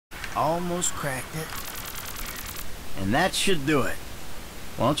Almost cracked it. And that should do it.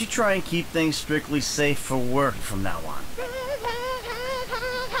 Why don't you try and keep things strictly safe for work from now on?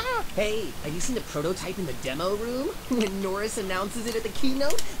 Hey, have you seen the prototype in the demo room? When Norris announces it at the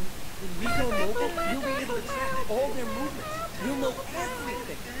keynote? When we go mobile, you'll be able to track all their movements. You'll know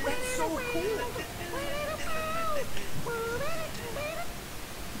everything. That's so cool.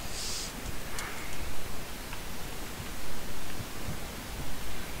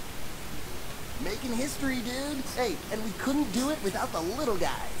 Making history, dude. Hey, and we couldn't do it without the little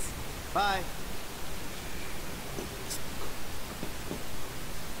guys. Bye.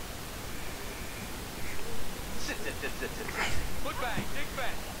 Sit. Foot bang, dig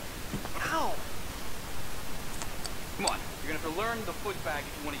back. Ow! Come on, you're gonna have to learn the foot bag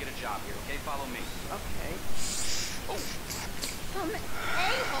if you want to get a job here, okay? Follow me. Okay. Oh. Some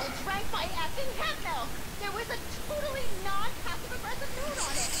a-hole drank my effing hemp milk. There was a totally non-passive-aggressive note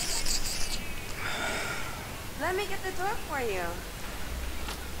on it. Let me get the door for you.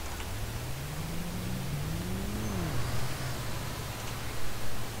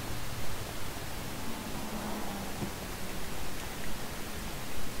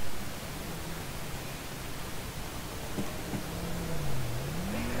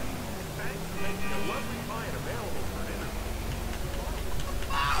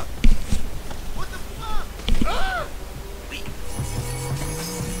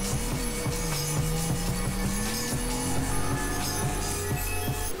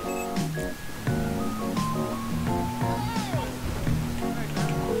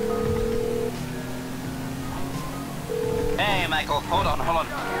 Hey, Michael, hold on.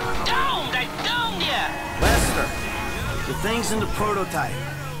 Domed! I domed ya! Lester, the thing's in the prototype.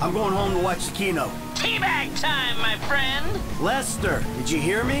 I'm going home to watch the keynote. Teabag time, my friend! Lester, did you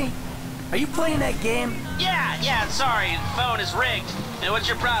hear me? Are you playing that game? Yeah, sorry, the phone is rigged. And what's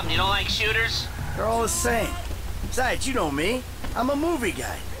your problem? You don't like shooters? They're all the same. Besides, you know me. I'm a movie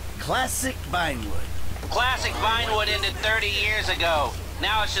guy. Classic Vinewood. Classic Vinewood ended 30 years ago.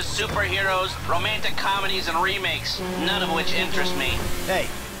 Now it's just superheroes, romantic comedies, and remakes, none of which interest me. Hey,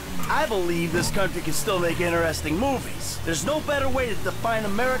 I believe this country can still make interesting movies. There's no better way to define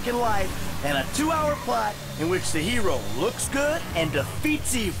American life than a 2-hour plot in which the hero looks good and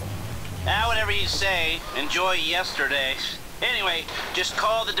defeats evil. Whatever you say, enjoy yesterday. Anyway, just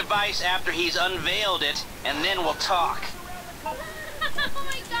call the device after he's unveiled it, and then we'll talk. Oh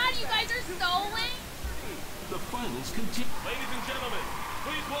my god, you guys are so lame. The finals continue. Ladies and gentlemen,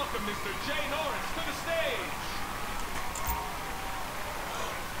 please welcome Mr. Jay Norris to the stage.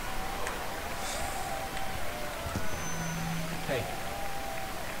 Hey,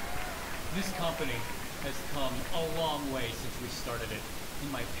 this company has come a long way since we started it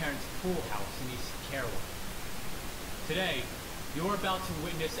in my parents' pool house in East Carroll. Today, you're about to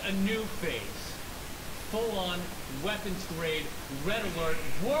witness a new phase. Full-on, weapons-grade, red alert,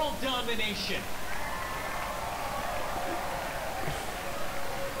 world domination.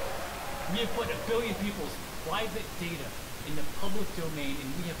 We have put 1 billion people's private data in the public domain, and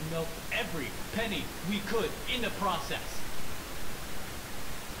we have milked every penny we could in the process.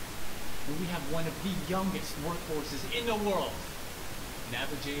 And we have one of the youngest workforces in the world. An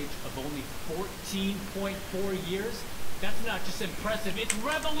average age of only 14.4 years. That's not just impressive, it's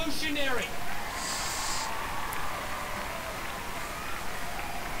revolutionary!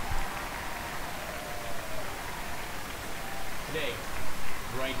 Today,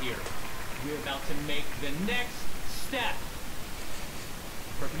 right here, we're about to make the next step.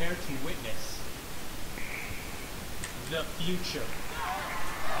 Prepare to witness the future.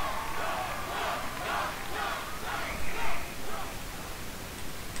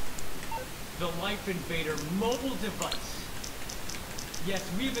 The Life Invader mobile device. Yes,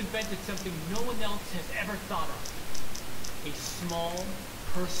 we've invented something no one else has ever thought of. A small,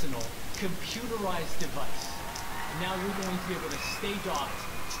 personal, computerized device. And now you're going to be able to stay docked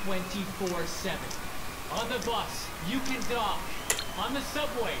 24/7. On the bus, you can dock. On the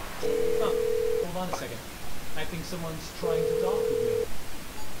subway. Oh, hold on a second. I think someone's trying to dock with me.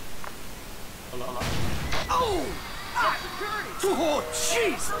 Hello? Oh! Security! Oh,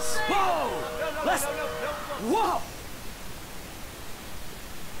 Jesus! Whoa! No, Let's... Whoa!